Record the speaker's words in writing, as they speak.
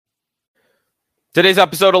Today's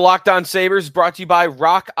episode of Locked On Sabres brought to you by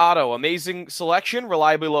Rock Auto. Amazing selection,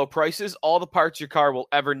 reliably low prices, all the parts your car will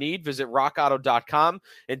ever need. Visit rockauto.com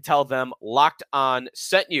and tell them Locked On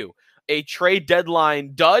sent you. A trade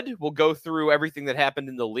deadline dud. We'll go through everything that happened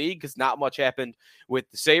in the league because not much happened with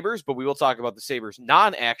the Sabres, but we will talk about the Sabres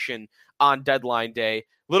non-action on deadline day.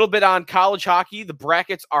 A little bit on college hockey. The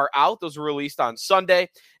brackets are out. Those were released on Sunday.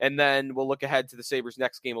 And then we'll look ahead to the Sabres'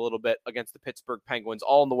 next game a little bit against the Pittsburgh Penguins,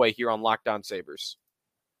 all on the way here on Locked On Sabres.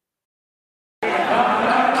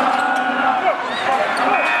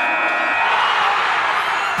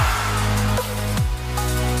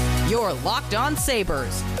 You're Locked On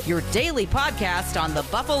Sabres, your daily podcast on the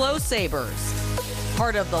Buffalo Sabres.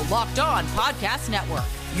 Part of the Locked On Podcast Network,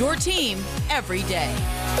 your team every day.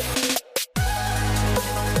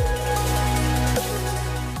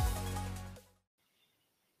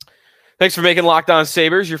 Thanks for making Locked On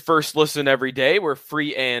Sabres your first listen every day. We're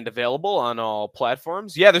free and available on all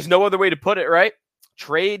platforms. Yeah, there's no other way to put it, right?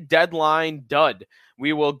 Trade deadline dud.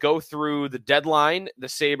 We will go through the deadline, the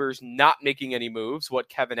Sabres not making any moves, what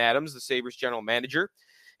Kevin Adams, the Sabres general manager,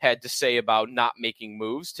 had to say about not making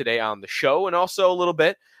moves today on the show, and also a little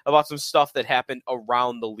bit about some stuff that happened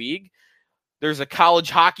around the league. There's a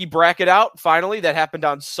college hockey bracket out, finally, that happened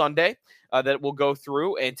on Sunday that we'll go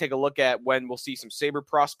through and take a look at when we'll see some Sabre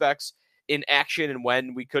prospects in action and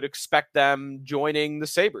when we could expect them joining the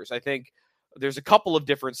Sabres. I think there's a couple of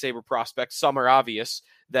different Sabre prospects. Some are obvious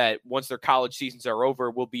that once their college seasons are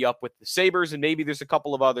over, will be up with the Sabres, and maybe there's a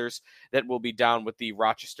couple of others that will be down with the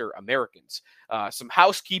Rochester Americans. Some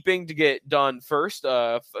housekeeping to get done first.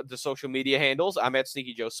 The social media handles. I'm at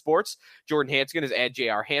Sneaky Joe Sports. Jordan Hanskin is at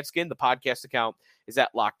JR Hanskin. The podcast account is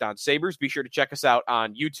at Locked On Sabres. Be sure to check us out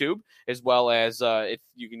on YouTube, as well as if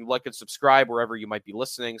you can like and subscribe wherever you might be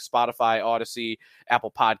listening, Spotify, Odyssey,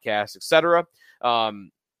 Apple Podcasts, etc.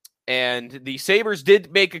 And the Sabres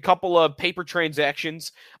did make a couple of paper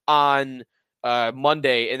transactions on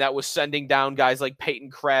Monday, and that was sending down guys like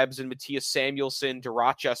Peyton Krebs and Matthias Samuelsson to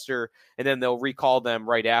Rochester, and then they'll recall them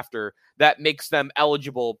right after. That makes them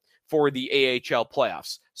eligible for the AHL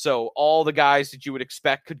playoffs. So all the guys that you would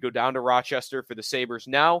expect could go down to Rochester for the Sabres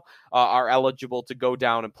now are eligible to go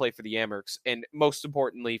down and play for the Amerks. And most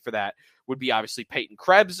importantly for that would be obviously Peyton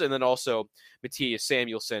Krebs and then also Matthias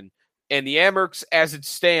Samuelsson. And the Amerks, as it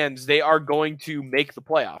stands, they are going to make the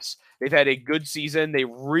playoffs. They've had a good season. They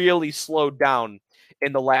really slowed down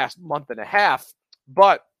in the last month and a half.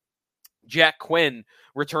 But Jack Quinn,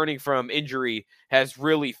 returning from injury, has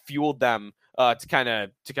really fueled them to kind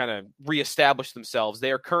of reestablish themselves.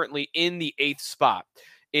 They are currently in the 8th spot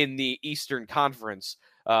in the Eastern Conference,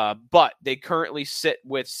 but they currently sit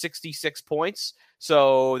with 66 points.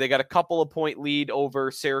 So they got a couple of point lead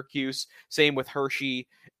over Syracuse. Same with Hershey,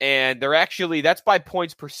 and they're actually, that's by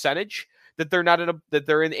points percentage that they're not that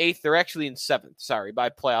they're in 8th. They're actually in 7th. Sorry,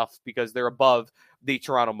 by playoff, because they're above the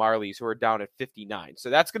Toronto Marlies, who are down at 59.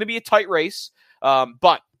 So that's going to be a tight race,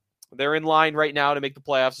 but they're in line right now to make the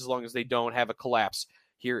playoffs as long as they don't have a collapse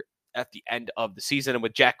here at the end of the season. And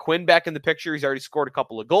with Jack Quinn back in the picture, he's already scored a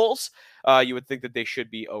couple of goals. You would think that they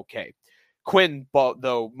should be okay. Quinn,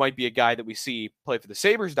 though, might be a guy that we see play for the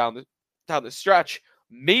Sabres down the stretch.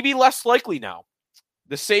 Maybe less likely now.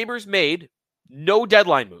 The Sabres made no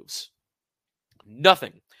deadline moves.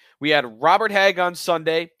 Nothing. We had Robert Hagg on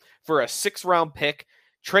Sunday for a 6th-round pick.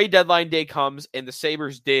 Trade deadline day comes, and the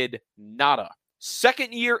Sabres did nada.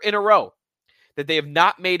 Second year in a row that they have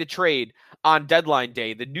not made a trade on deadline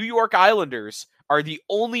day. The New York Islanders are the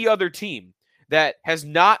only other team that has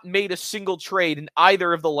not made a single trade in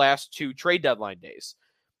either of the last 2 trade deadline days.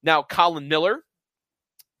 Now, Colin Miller,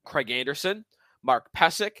 Craig Anderson, Mark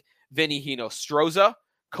Pysyk, Vinny Hinostroza,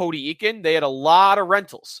 Cody Eakin, they had a lot of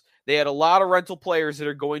rentals. They had a lot of rental players that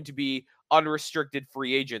are going to be unrestricted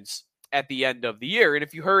free agents at the end of the year. And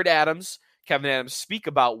if you heard Kevin Adams, speak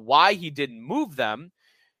about why he didn't move them,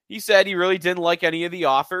 he said he really didn't like any of the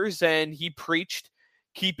offers, and he preached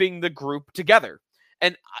keeping the group together.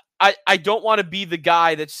 And I don't want to be the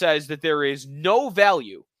guy that says that there is no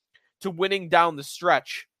value to winning down the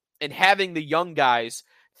stretch and having the young guys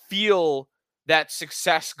feel that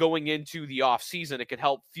success going into the offseason. It could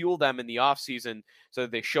help fuel them in the offseason so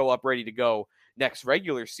that they show up ready to go next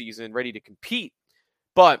regular season, ready to compete.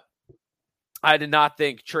 But I did not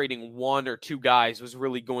think trading 1 or 2 guys was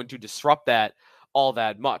really going to disrupt that all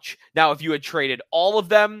that much. Now, if you had traded all of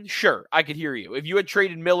them, sure, I could hear you. If you had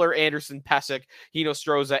traded Miller, Anderson, Pysyk,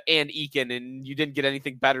 Hinostroza, and Eakin, and you didn't get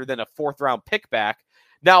anything better than a 4th-round pick back,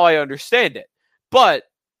 now I understand it. But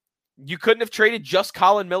you couldn't have traded just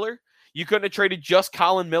Colin Miller. You couldn't have traded just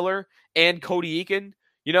Colin Miller and Cody Eakin.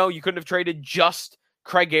 You couldn't have traded just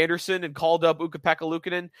Craig Anderson and called up Ukko-Pekka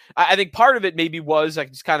Luukkonen. I think part of it maybe was, I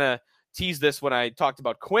just kind of teased this when I talked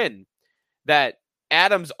about Quinn, that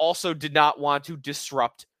Adams also did not want to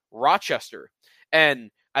disrupt Rochester.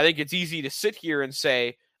 And I think it's easy to sit here and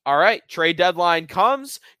say, all right, trade deadline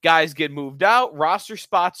comes, guys get moved out, roster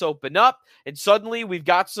spots open up, and suddenly we've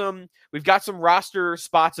got some roster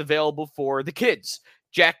spots available for the kids.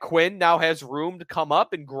 Jack Quinn now has room to come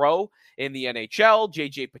up and grow in the NHL.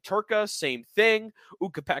 JJ Peterka, same thing.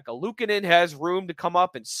 Ukko-Pekka Luukkonen has room to come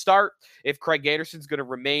up and start if Craig Anderson's going to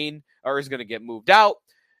remain or is going to get moved out.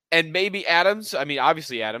 And maybe Adams,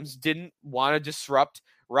 obviously Adams didn't want to disrupt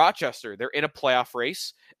Rochester. They're in a playoff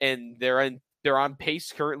race, and they're on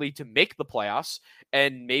pace currently to make the playoffs,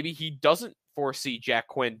 and maybe he doesn't foresee Jack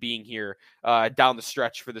Quinn being here down the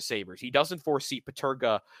stretch for the Sabres. He doesn't foresee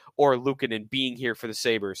Peterka or Luukkonen being here for the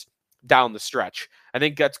Sabres down the stretch. I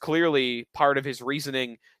think that's clearly part of his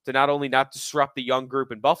reasoning to not only not disrupt the young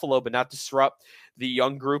group in Buffalo, but not disrupt the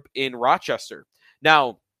young group in Rochester.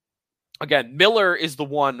 Now, again, Miller is the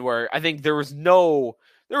one where I think there was no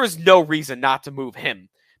reason not to move him,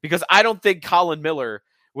 because I don't think Colin Miller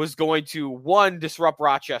was going to, one, disrupt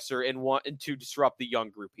Rochester, and two, disrupt the young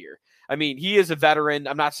group here. He is a veteran.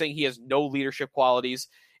 I'm not saying he has no leadership qualities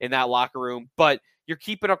in that locker room, but you're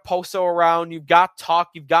keeping Okposo around. You've got Tuch.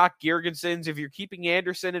 You've got Girgensons. If you're keeping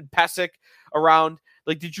Anderson and Pysyk around,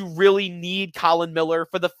 did you really need Colin Miller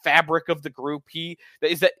for the fabric of the group?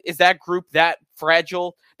 Is that group that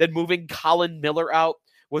fragile that moving Colin Miller out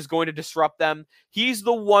was going to disrupt them? He's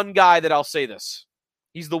the one guy that I'll say this.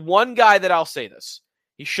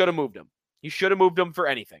 He should have moved him. He should have moved him for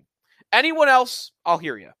anything. Anyone else, I'll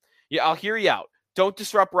hear you. Yeah, I'll hear you out. Don't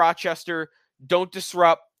disrupt Rochester. Don't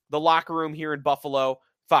disrupt the locker room here in Buffalo.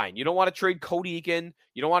 Fine. You don't want to trade Cody Eakin.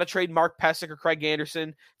 You don't want to trade Mark Pysyk or Craig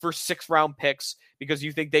Anderson for 6-round picks because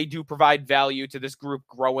you think they do provide value to this group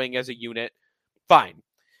growing as a unit. Fine.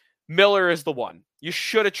 Miller is the one. You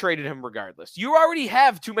should have traded him regardless. You already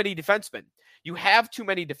have too many defensemen.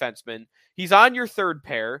 He's on your third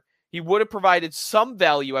pair. He would have provided some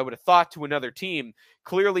value, I would have thought, to another team.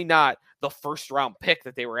 Clearly not the first-round pick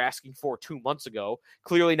that they were asking for 2 months ago.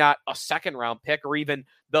 Clearly not a second-round pick or even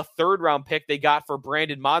the third-round pick they got for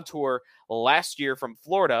Brandon Montour last year from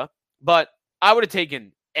Florida. But I would have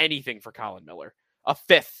taken anything for Colin Miller. A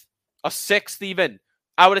fifth, a sixth even.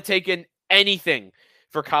 I would have taken anything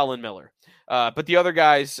for Colin Miller. But the other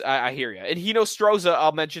guys, I hear you. And Hino Stroza,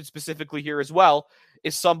 I'll mention specifically here as well,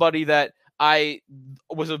 is somebody that I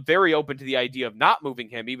was very open to the idea of not moving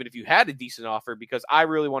him, even if you had a decent offer, because I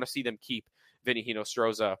really want to see them keep Vinny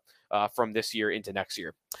Hinostroza from this year into next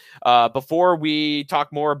year. Before we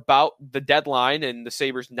talk more about the deadline and the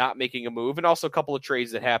Sabres not making a move, and also a couple of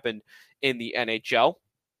trades that happened in the NHL,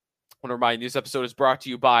 I want to remind you, this episode is brought to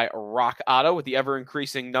you by Rock Auto. With the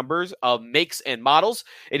ever-increasing numbers of makes and models,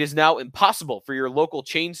 it is now impossible for your local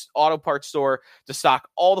chain auto parts store to stock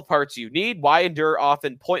all the parts you need. Why endure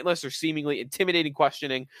often pointless or seemingly intimidating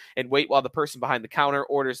questioning and wait while the person behind the counter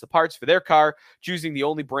orders the parts for their car, choosing the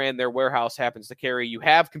only brand their warehouse happens to carry? You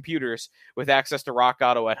have computers with access to Rock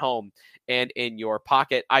Auto at home and in your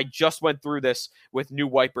pocket. I just went through this with new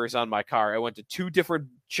wipers on my car. I went to 2 different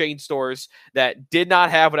chain stores that did not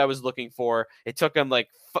have what I was looking for. It took them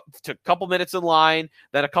took a couple minutes in line,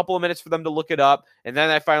 then a couple of minutes for them to look it up. And then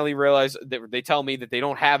I finally realized that they tell me that they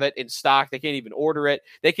don't have it in stock. They can't even order it.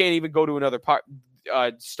 They can't even go to another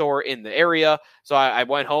store in the area. So I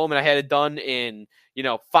went home and I had it done in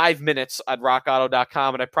 5 minutes at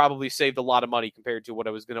rockauto.com, and I probably saved a lot of money compared to what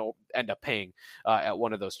I was going to end up paying at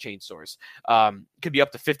one of those chain stores. Could be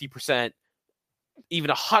up to 50%,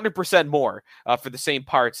 even 100% more for the same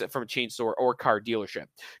parts from a chain store or car dealership.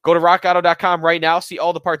 Go to rockauto.com right now. See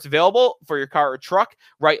all the parts available for your car or truck.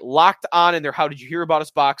 Right, Locked On in their How Did You Hear About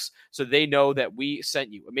Us box so they know that we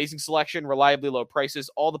sent you. Amazing selection, reliably low prices,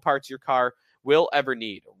 all the parts your car will ever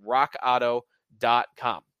need.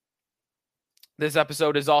 rockauto.com. This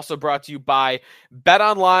episode is also brought to you by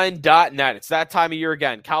betonline.net. It's that time of year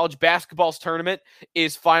again. College basketball's tournament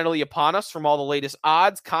is finally upon us. From all the latest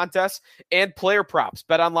odds, contests, and player props,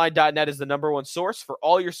 betonline.net is the #1 source for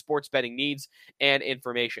all your sports betting needs and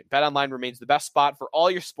information. BetOnline remains the best spot for all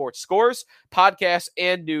your sports scores, podcasts,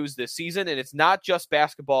 and news this season. And it's not just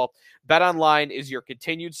basketball. BetOnline is your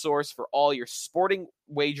continued source for all your sporting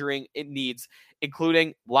wagering needs,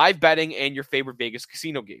 including live betting and your favorite Vegas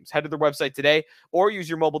casino games. Head to their website today or use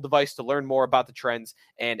your mobile device to learn more about the trends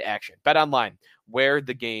and action. BetOnline, where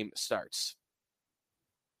the game starts.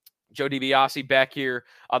 Joe DiBiase back here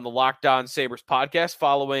on the Locked On Sabres podcast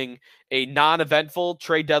following a non-eventful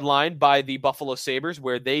trade deadline by the Buffalo Sabres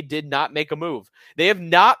where they did not make a move. They have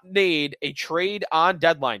not made a trade on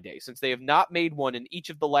deadline day since they have not made one in each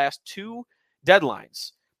of the last 2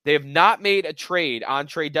 deadlines. They have not made a trade on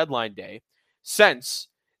trade deadline day since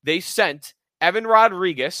they sent Evan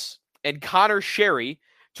Rodrigues and Connor Sherry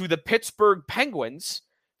to the Pittsburgh Penguins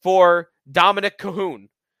for Dominic Cahoon.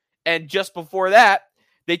 And just before that,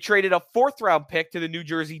 they traded a 4th-round pick to the New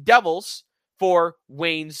Jersey Devils for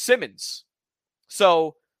Wayne Simmons.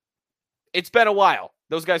 So it's been a while.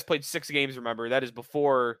 Those guys played 6 games, remember. That's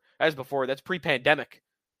pre-pandemic.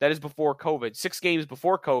 That is before COVID. 6 games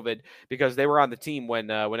before COVID because they were on the team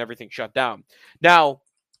when everything shut down. Now,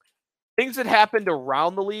 things that happened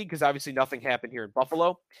around the league, because obviously nothing happened here in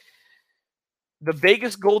Buffalo. The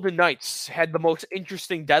Vegas Golden Knights had the most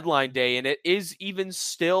interesting deadline day, and it is even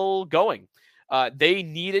still going. They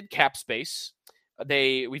needed cap space.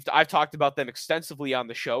 I've talked about them extensively on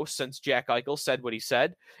the show since Jack Eichel said what he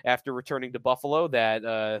said after returning to Buffalo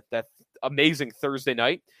that amazing Thursday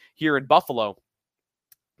night here in Buffalo.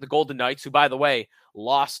 The Golden Knights, who by the way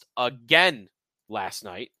lost again last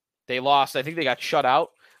night. They lost. I think they got shut out.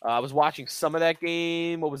 I was watching some of that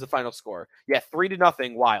game. What was the final score? Yeah,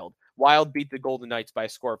 3-0. Wild. Wild beat the Golden Knights by a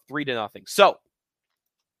score of 3-0. So,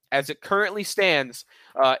 as it currently stands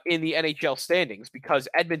in the NHL standings, because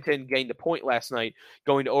Edmonton gained a point last night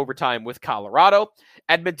going to overtime with Colorado,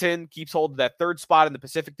 Edmonton keeps hold of that 3rd spot in the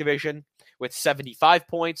Pacific Division with 75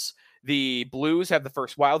 points. The Blues have the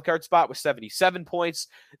first wildcard spot with 77 points.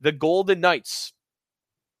 The Golden Knights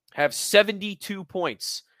have 72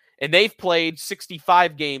 points, and they've played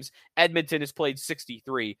 65 games. Edmonton has played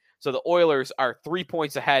 63. So the Oilers are 3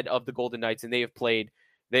 points ahead of the Golden Knights, and they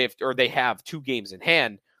have 2 games in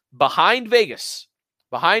hand. Behind Vegas,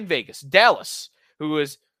 Dallas, who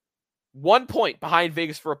is 1 point behind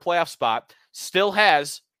Vegas for a playoff spot, still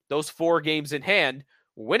has those 4 games in hand.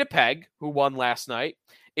 Winnipeg, who won last night,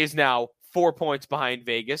 is now 4 points behind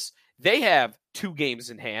Vegas. They have 2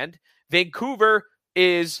 games in hand. Vancouver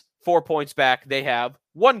is 4 points back. They have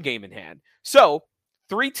 1 game in hand. So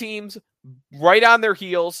 3 teams right on their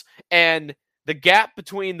heels, and the gap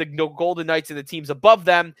between the Golden Knights and the teams above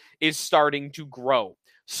them is starting to grow.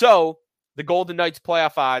 So the Golden Knights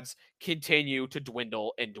playoff odds continue to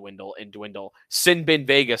dwindle and dwindle and dwindle. Sinbin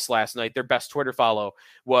Vegas last night, their best Twitter follow,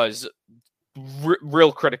 was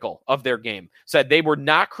real critical of their game. Said they were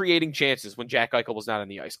not creating chances when Jack Eichel was not on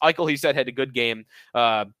the ice. Eichel, he said, had a good game,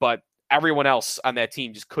 but everyone else on that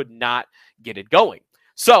team just could not get it going.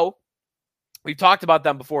 So we've talked about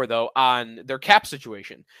them before, though, on their cap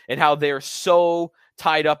situation and how they're so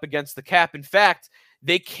tied up against the cap. In fact,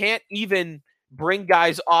 they can't even bring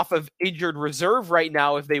guys off of injured reserve right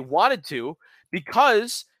now if they wanted to,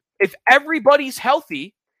 because if everybody's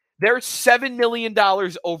healthy, they're $7 million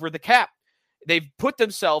over the cap. They've put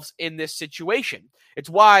themselves in this situation. It's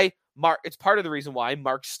part of the reason why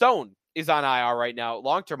Mark Stone is on IR right now,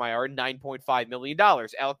 long-term IR, $9.5 million.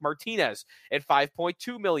 Alec Martinez at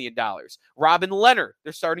 $5.2 million. Robin Leonard,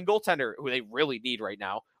 their starting goaltender, who they really need right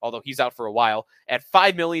now, although he's out for a while, at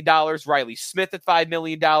 $5 million. Riley Smith at $5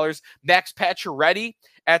 million. Max Pacioretty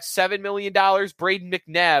at $7 million. Braden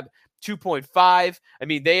McNabb, 2.5. I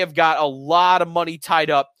mean, they have got a lot of money tied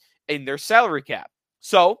up in their salary cap.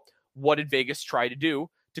 So what did Vegas try to do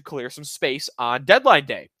to clear some space on deadline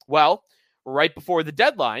day? Well, right before the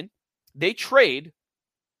deadline, they trade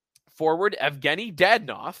forward Evgeny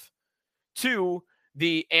Dadonov to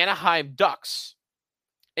the Anaheim Ducks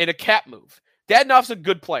in a cap move. Dadonov's a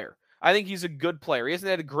good player. I think he's a good player. He hasn't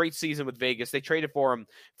had a great season with Vegas. They traded for him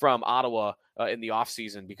from Ottawa in the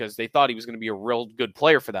offseason because they thought he was going to be a real good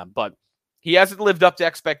player for them. But he hasn't lived up to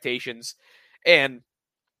expectations, and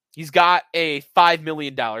he's got a $5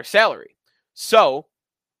 million salary. So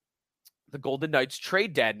the Golden Knights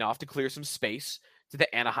trade Dadonov to clear some space to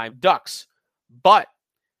the Anaheim Ducks. But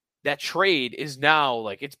that trade is now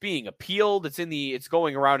it's being appealed. It's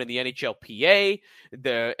going around in the NHLPA,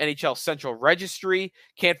 the NHL Central Registry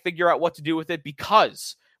can't figure out what to do with it,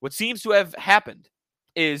 because what seems to have happened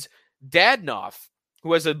is Dadonov,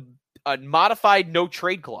 who has a modified no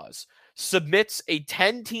trade clause, submits a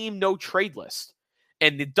 10-team no trade list,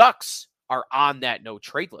 and the Ducks are on that no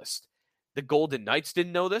trade list. The Golden Knights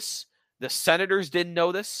didn't know this. The Senators didn't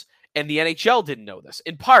know this. And the NHL didn't know this,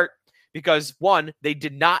 in part because, one, they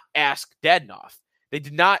did not ask Dadonov. They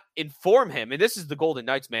did not inform him. And this is the Golden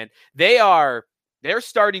Knights, man. They're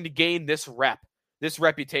starting to gain this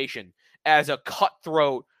reputation as a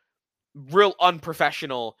cutthroat, real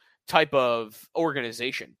unprofessional type of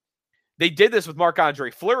organization. They did this with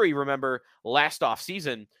Marc-Andre Fleury, remember, last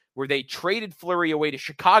offseason, where they traded Fleury away to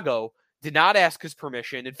Chicago, did not ask his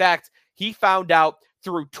permission. In fact, he found out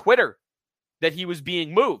through Twitter that he was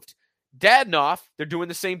being moved. Dadonov, they're doing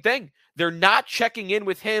the same thing. They're not checking in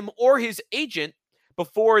with him or his agent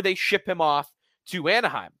before they ship him off to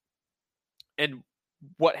Anaheim. And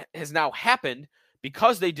what has now happened,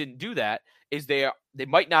 because they didn't do that, is they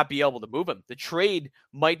might not be able to move him. The trade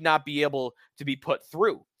might not be able to be put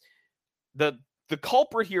through. The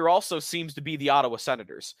culprit here also seems to be the Ottawa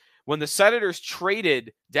Senators. When the Senators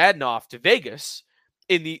traded Dadonov to Vegas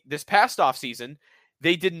in this past offseason,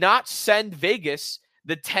 they did not send Vegas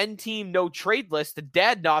the 10-team no-trade list that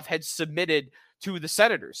Dadonov had submitted to the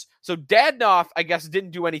Senators. So Dadonov, I guess,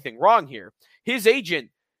 didn't do anything wrong here. His agent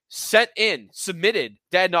submitted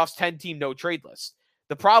Dadonov's 10-team no-trade list.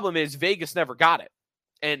 The problem is Vegas never got it,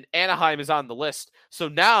 and Anaheim is on the list. So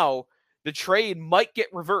now the trade might get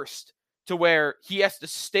reversed to where he has to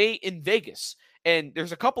stay in Vegas. And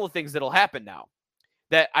there's a couple of things that'll happen now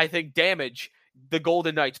that I think damage the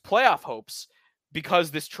Golden Knights' playoff hopes,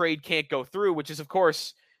 because this trade can't go through, which is, of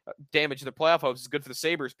course, damage their playoff hopes. Is good for the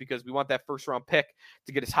Sabres because we want that first-round pick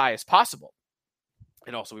to get as high as possible.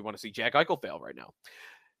 And also we want to see Jack Eichel fail right now.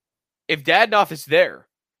 If Dadonov is there,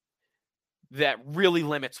 that really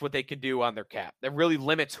limits what they can do on their cap. That really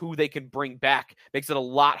limits who they can bring back. Makes it a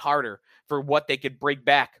lot harder for what they could bring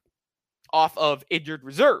back off of injured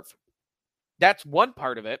reserve. That's one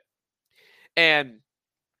part of it. And,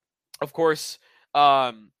 of course,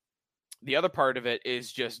 the other part of it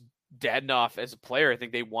is just Dadonov as a player. I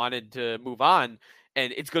think they wanted to move on,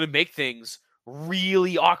 and it's going to make things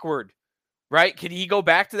really awkward, right? Can he go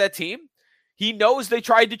back to that team? He knows they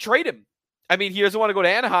tried to trade him. I mean, he doesn't want to go to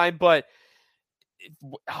Anaheim, but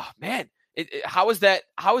how is that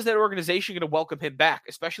organization going to welcome him back,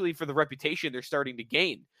 especially for the reputation they're starting to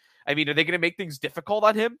gain? I mean, are they going to make things difficult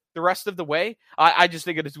on him the rest of the way? I just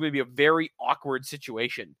think it's going to be a very awkward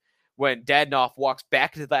situation when Dadonov walks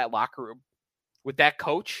back into that locker room with that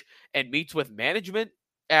coach and meets with management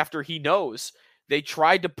after he knows they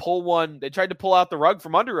tried to pull out the rug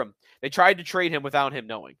from under him. They tried to trade him without him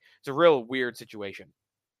knowing. It's a real weird situation.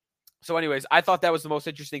 So anyways, I thought that was the most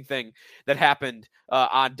interesting thing that happened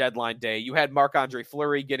on deadline day. You had Marc-Andre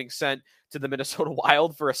Fleury getting sent to the Minnesota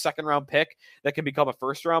Wild for a second-round pick that can become a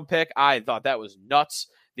first-round pick. I thought that was nuts.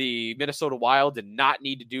 The Minnesota Wild did not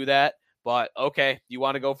need to do that. But okay, you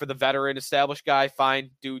want to go for the veteran established guy?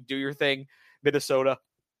 Fine, do your thing, Minnesota.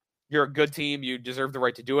 You're a good team. You deserve the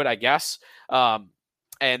right to do it, I guess.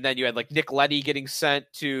 And then you had like Nick Leddy getting sent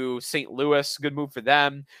to St. Louis. Good move for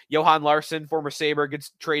them. Johan Larsson, former Sabre,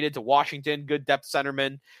 gets traded to Washington. Good depth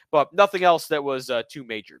centerman, but nothing else that was too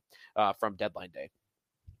major from deadline day.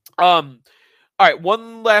 All right,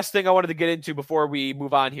 one last thing I wanted to get into before we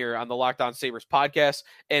move on here on the Locked On Sabres podcast,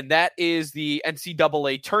 and that is the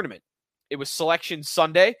NCAA tournament. It was Selection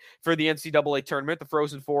Sunday for the NCAA tournament. The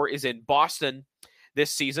Frozen Four is in Boston this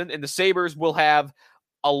season, and the Sabres will have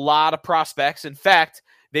a lot of prospects. In fact,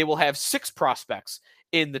 they will have 6 prospects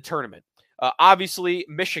in the tournament. Obviously,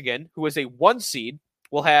 Michigan, who is a 1 seed,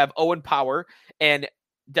 will have Owen Power and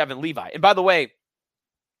Devin Levi. And by the way,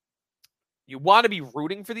 you want to be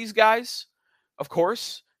rooting for these guys, of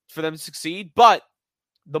course, for them to succeed, but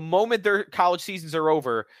the moment their college seasons are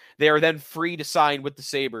over, they are then free to sign with the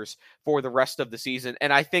Sabres for the rest of the season.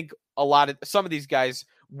 And I think some of these guys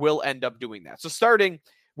will end up doing that. So starting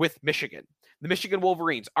with Michigan, the Michigan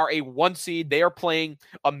Wolverines are a 1 seed. They are playing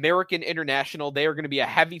American International. They are going to be a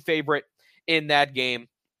heavy favorite in that game.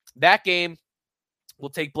 That game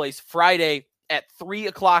will take place Friday at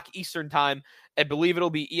 3:00 Eastern time. I believe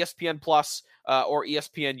it'll be ESPN Plus or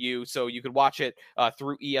ESPNU, so you could watch it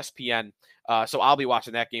through ESPN. So I'll be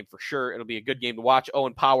watching that game for sure. It'll be a good game to watch.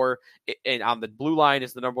 Owen Power and on the blue line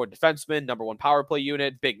is the number 1 defenseman, number 1 power play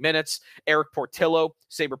unit, big minutes. Eric Portillo,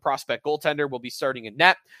 Sabre prospect goaltender, will be starting in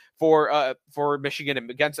net for Michigan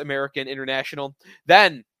against American International.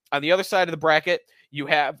 Then on the other side of the bracket, you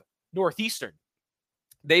have Northeastern.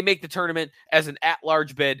 They make the tournament as an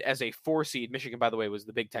at-large bid as a 4 seed. Michigan, by the way, was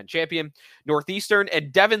the Big Ten champion. Northeastern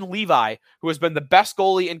and Devin Levi, who has been the best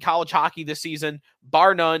goalie in college hockey this season,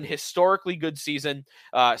 bar none, historically good season.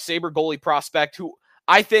 Sabre goalie prospect, who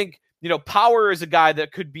I think, Power is a guy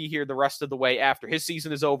that could be here the rest of the way after his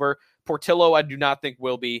season is over. Portillo, I do not think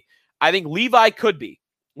will be. I think Levi could be.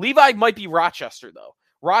 Levi might be Rochester, though.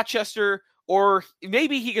 Rochester, or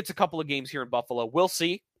maybe he gets a couple of games here in Buffalo. We'll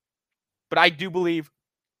see. But I do believe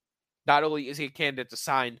not only is he a candidate to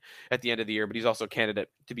sign at the end of the year, but he's also a candidate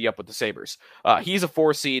to be up with the Sabres. He's a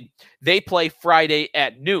 4 seed. They play Friday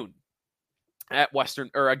at noon at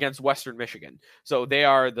against Western Michigan. So they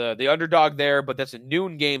are the underdog there, but that's a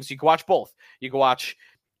noon game, so you can watch both. You can watch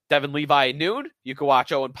Devin Levi at noon. You could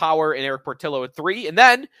watch Owen Power and Eric Portillo at 3. And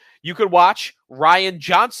then you could watch Ryan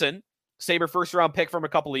Johnson, Sabre first-round pick from a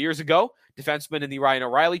couple of years ago, defenseman in the Ryan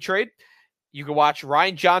O'Reilly trade. You can watch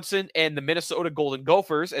Ryan Johnson and the Minnesota Golden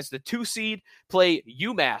Gophers as the 2 seed play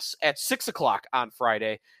UMass at 6 o'clock on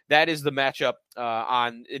Friday. That is the matchup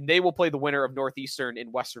and they will play the winner of Northeastern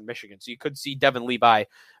in Western Michigan. So you could see Devin Levi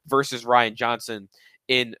versus Ryan Johnson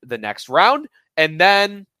in the next round. And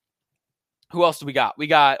then who else do we got? We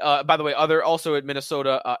got, by the way, also at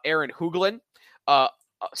Minnesota, Aaron Huglen,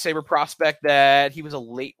 Sabre prospect that he was a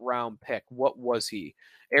late round pick. What was he?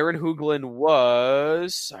 Aaron Huglen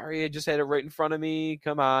was, sorry, I just had it right in front of me.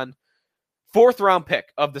 Come on. 4th round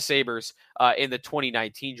pick of the Sabres in the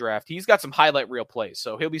 2019 draft. He's got some highlight reel plays,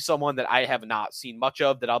 so he'll be someone that I have not seen much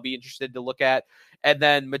of that I'll be interested to look at. And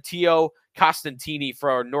then Matteo Costantini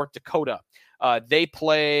for North Dakota. They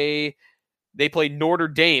play Notre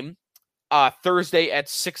Dame Thursday at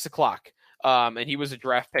 6 o'clock. And he was a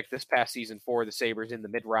draft pick this past season for the Sabres in the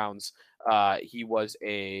mid-rounds. He was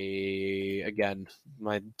again,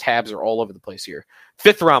 my tabs are all over the place here.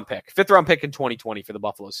 5th round pick in 2020 for the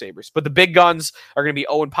Buffalo Sabres. But the big guns are going to be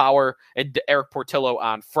Owen Power and Eric Portillo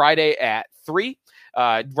on Friday at 3.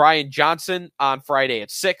 Ryan Johnson on Friday at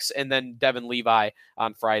 6, and then Devin Levi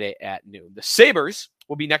on Friday at noon. The Sabres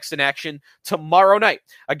will be next in action tomorrow night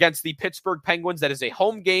against the Pittsburgh Penguins. That is a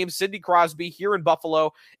home game. Sidney Crosby here in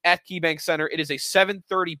Buffalo at KeyBank Center. It is a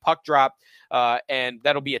 7:30 puck drop, and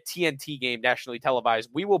that'll be a TNT game, nationally televised.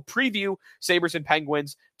 We will preview Sabres and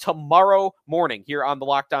Penguins tomorrow morning here on the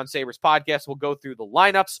Locked On Sabres podcast. We'll go through the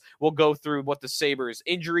lineups. We'll go through what the Sabres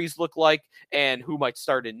injuries look like and who might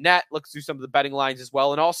start in net. Let's do some of the betting lines as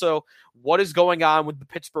well. And also what is going on with the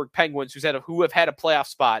Pittsburgh Penguins who have had a playoff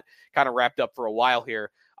spot kind of wrapped up for a while here.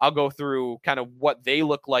 I'll go through kind of what they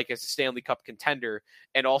look like as a Stanley Cup contender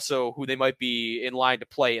and also who they might be in line to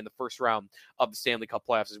play in the first round of the Stanley Cup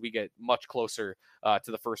playoffs as we get much closer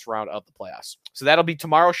to the first round of the playoffs. So that'll be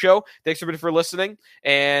tomorrow's show. Thanks everybody for listening,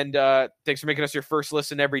 and thanks for making us your first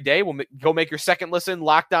listen every day. We'll go make your second listen.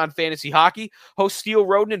 Locked On Fantasy Hockey. Host Steele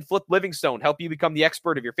Roden and Flip Livingstone help you become the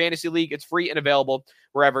expert of your fantasy league. It's free and available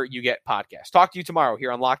wherever you get podcasts. Talk to you tomorrow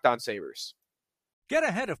here on Locked On Sabres. Get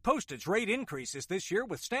ahead of postage rate increases this year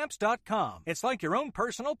with Stamps.com. It's like your own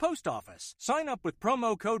personal post office. Sign up with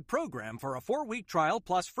promo code PROGRAM for a 4-week trial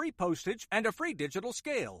plus free postage and a free digital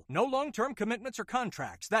scale. No long-term commitments or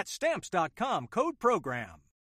contracts. That's Stamps.com, code PROGRAM.